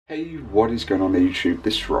Hey, what is going on there YouTube?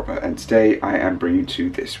 This is Robert and today I am bringing to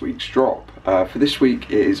this week's drop. For this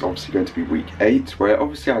week it is obviously going to be week 8, where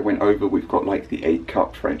obviously I went over, we've got like the 8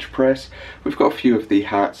 cup French press, we've got a few of the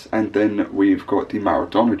hats, and then we've got the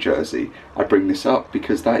Maradona jersey. I bring this up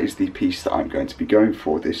because that is the piece that I'm going to be going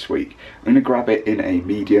for this week. I'm going to grab it in a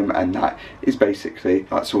medium, and that is basically,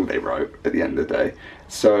 that's all they wrote at the end of the day.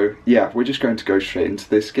 So yeah, we're just going to go straight into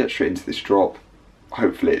this, get straight into this drop.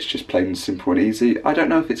 Hopefully it's just plain and simple and easy. I don't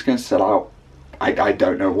know if it's going to sell out. I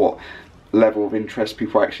don't know what level of interest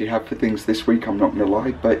people actually have for things this week, I'm not going to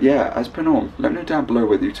lie. But yeah, as per norm, let me know down below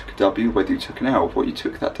whether you took a W, whether you took an L, what you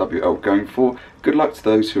took that WL going for. Good luck to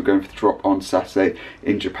those who are going for the drop on Saturday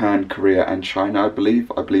in Japan, Korea and China, I believe.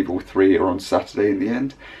 I believe all 3 are on Saturday in the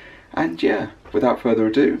end. And yeah, without further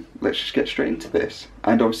ado, let's just get straight into this.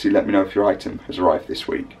 And obviously let me know if your item has arrived this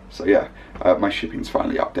week. So yeah, my shipping's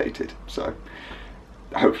finally updated, so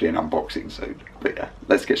hopefully an unboxing soon. But yeah,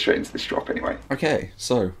 let's get straight into this drop anyway. Okay,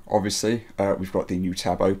 so obviously we've got the new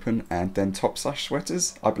tab open and then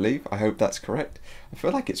top/sweaters, I believe. I hope that's correct. I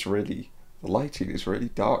feel like it's really, the lighting is really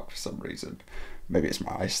dark for some reason. Maybe it's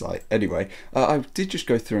my eyesight. Anyway, I did just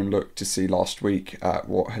go through and look to see last week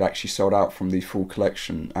what had actually sold out from the full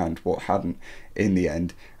collection and what hadn't in the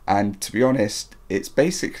end. And to be honest, it's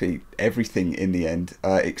basically everything in the end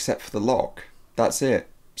except for the lock. That's it.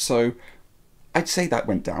 So I'd say that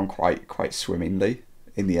went down quite swimmingly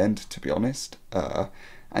in the end, to be honest.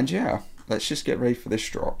 And yeah, let's just get ready for this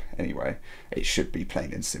drop. Anyway, it should be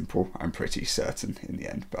plain and simple, I'm pretty certain in the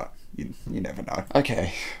end, but you never know.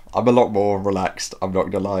 Okay, I'm a lot more relaxed, I'm not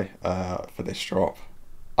gonna lie, for this drop.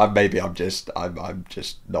 I'm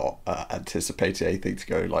just not anticipating anything to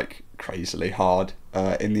go like crazily hard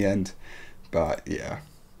in the end. But yeah,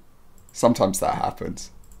 sometimes that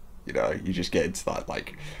happens. You know, you just get into that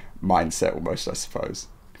like mindset almost, I suppose.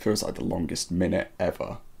 It feels like the longest minute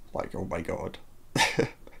ever. Like, oh my god.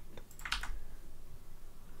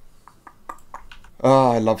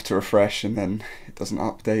 Oh, I love to refresh and then it doesn't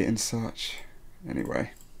update and such.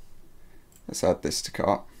 Anyway, let's add this to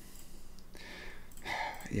cart.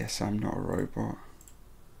 Yes, I'm not a robot.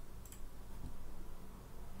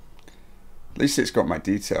 At least it's got my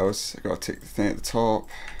details. I gotta tick the thing at the top.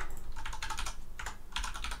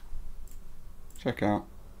 Check out.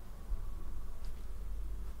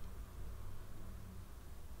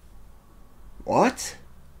 What?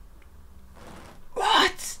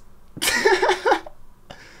 What?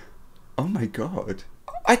 Oh my god.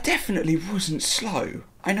 I definitely wasn't slow.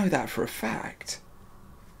 I know that for a fact.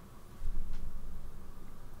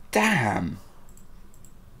 Damn.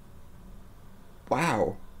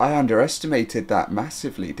 Wow. I underestimated that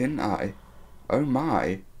massively, didn't I? Oh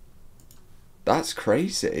my. That's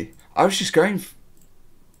crazy. I was just going...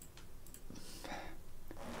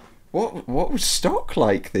 What was stock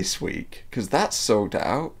like this week? Because that's sold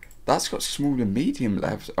out. That's got small and medium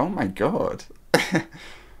left. Oh my god.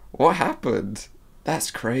 What happened?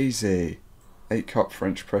 That's crazy. 8 cup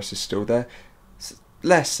French press is still there. It's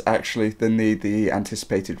less actually than the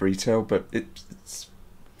anticipated retail, but it's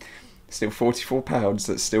still £44.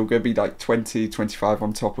 That's still going to be like 20, 25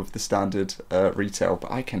 on top of the standard retail.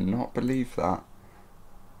 But I cannot believe that.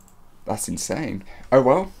 That's insane. Oh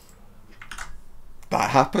well.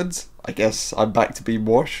 That happened. I guess I'm back to being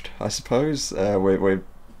washed, I suppose. We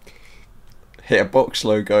hit a box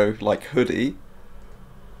logo like hoodie.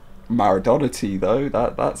 Maradona tee though,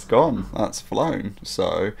 that's gone. That's flown.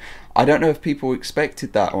 So I don't know if people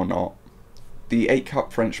expected that or not. The 8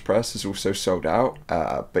 cup French press is also sold out.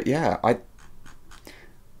 But yeah,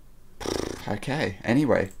 okay,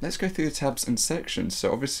 anyway, let's go through the tabs and sections.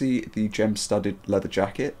 So obviously the gem-studded leather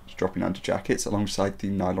jacket, dropping under jackets, alongside the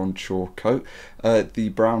nylon shore coat. The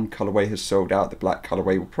brown colourway has sold out. The black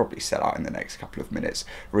colourway will probably sell out in the next couple of minutes,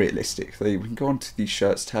 realistically. We can go on to the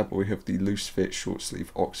shirts tab, where we have the loose fit short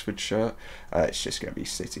sleeve Oxford shirt. It's just going to be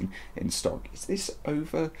sitting in stock. Is this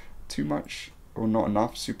over too much or not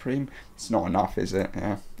enough, Supreme? It's not enough, is it?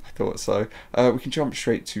 Yeah. I thought so. We can jump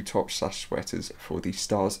straight to top/sweaters for the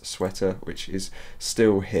Stars sweater, which is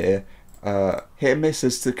still here. Hit and miss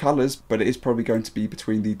as to colours, but it is probably going to be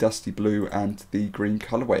between the dusty blue and the green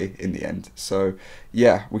colourway in the end. So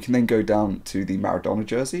yeah, we can then go down to the Maradona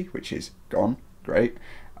jersey, which is gone. Great.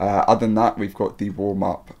 Other than that, we've got the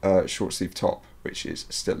warm-up short sleeve top, which is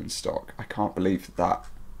still in stock. I can't believe that.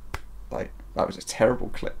 Like, that was a terrible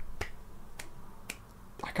clip.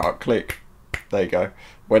 I can't click. There you go.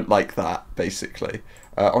 Went like that, basically.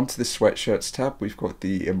 Onto the sweatshirts tab, we've got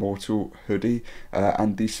the Immortal hoodie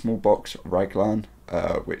and the small box raglan,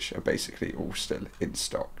 which are basically all still in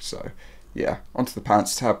stock. So yeah, onto the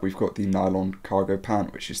pants tab, we've got the nylon cargo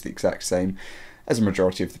pant, which is the exact same as a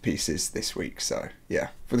majority of the pieces this week. So yeah,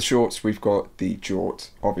 for the shorts we've got the jort.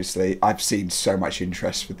 Obviously I've seen so much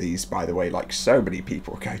interest for these, by the way, like so many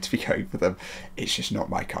people are going to be going for them. It's just not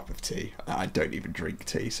my cup of tea. I don't even drink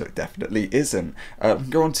tea, so it definitely isn't.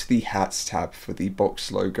 Go on to the hats tab for the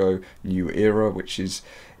box logo New Era, which is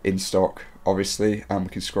in stock obviously, and we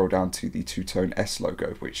can scroll down to the two-tone S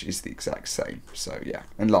logo, which is the exact same. So yeah,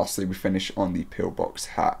 and lastly we finish on the pillbox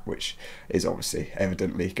hat, which is obviously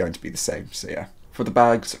evidently going to be the same. So yeah, for the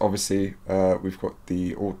bags, obviously we've got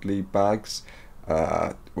the Audley bags,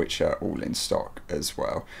 which are all in stock as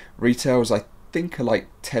well. Retails I think are like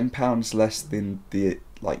 £10 less than the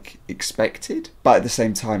like expected, but at the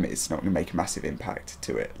same time it's not going to make a massive impact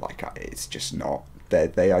to it. Like it's just not.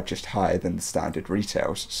 They are just higher than the standard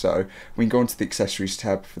retails. So we can go onto the accessories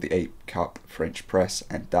tab for the 8-cup French press,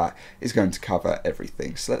 and that is going to cover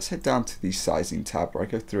everything. So let's head down to the sizing tab where I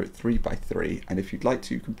go through it 3 by 3, and if you'd like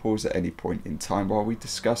to, you can pause at any point in time while we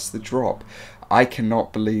discuss the drop. I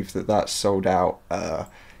cannot believe that that's sold out.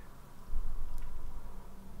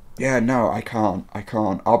 Yeah, no, I can't.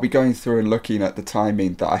 I'll be going through and looking at the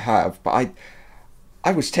timing that I have, but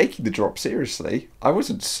I was taking the drop seriously. I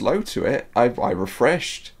wasn't slow to it. I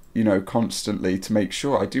refreshed, you know, constantly to make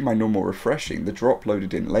sure. I do my normal refreshing. The drop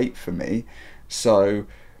loaded in late for me, so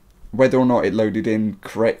whether or not it loaded in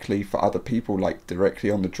correctly for other people, like directly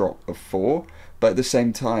on the drop of 4, but at the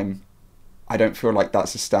same time, I don't feel like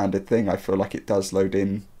that's a standard thing. I feel like it does load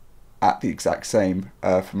in at the exact same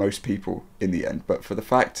for most people in the end. But for the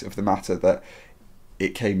fact of the matter that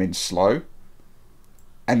it came in slow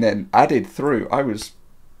and then added through, I was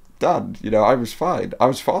done. You know, I was fine. I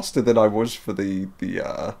was faster than I was for the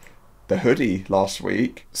hoodie last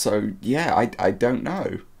week. So yeah, I don't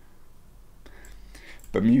know.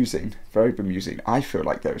 Bemusing, very bemusing. I feel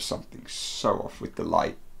like there is something so off with the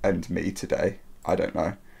light and me today. I don't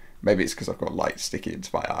know. Maybe it's because I've got light sticking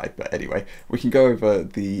into my eye. But anyway, we can go over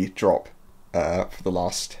the drop for the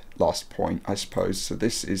last point, I suppose. So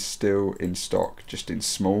this is still in stock, just in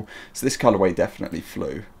small. So this colourway definitely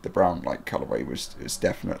flew. The brown like colourway was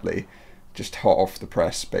definitely just hot off the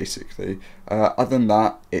press, basically. Other than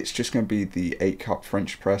that, it's just going to be the 8-cup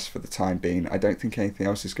French press for the time being. I don't think anything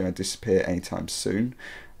else is going to disappear anytime soon.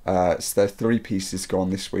 So there are 3 pieces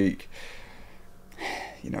gone this week.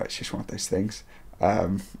 You know, it's just one of those things.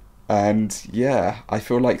 And yeah, I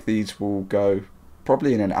feel like these will go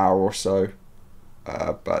probably in an hour or so.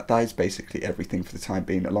 But that is basically everything for the time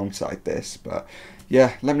being alongside this. But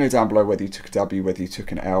yeah, let me know down below whether you took a W, whether you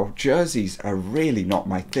took an L. Jerseys are really not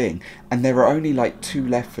my thing, and there are only like 2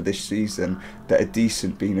 left for this season that are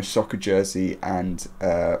decent, being a soccer jersey and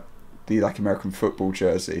the like American football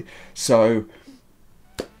jersey. So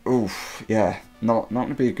oof, yeah, not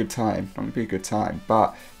gonna be a good time. Not gonna be a good time.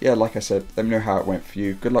 But yeah, like I said, let me know how it went for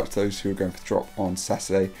you. Good luck to those who are going for the drop on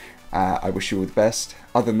Saturday. I wish you all the best.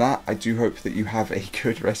 Other than that, I do hope that you have a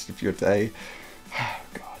good rest of your day.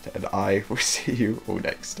 God, and I will see you all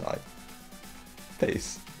next time.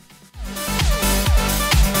 Peace.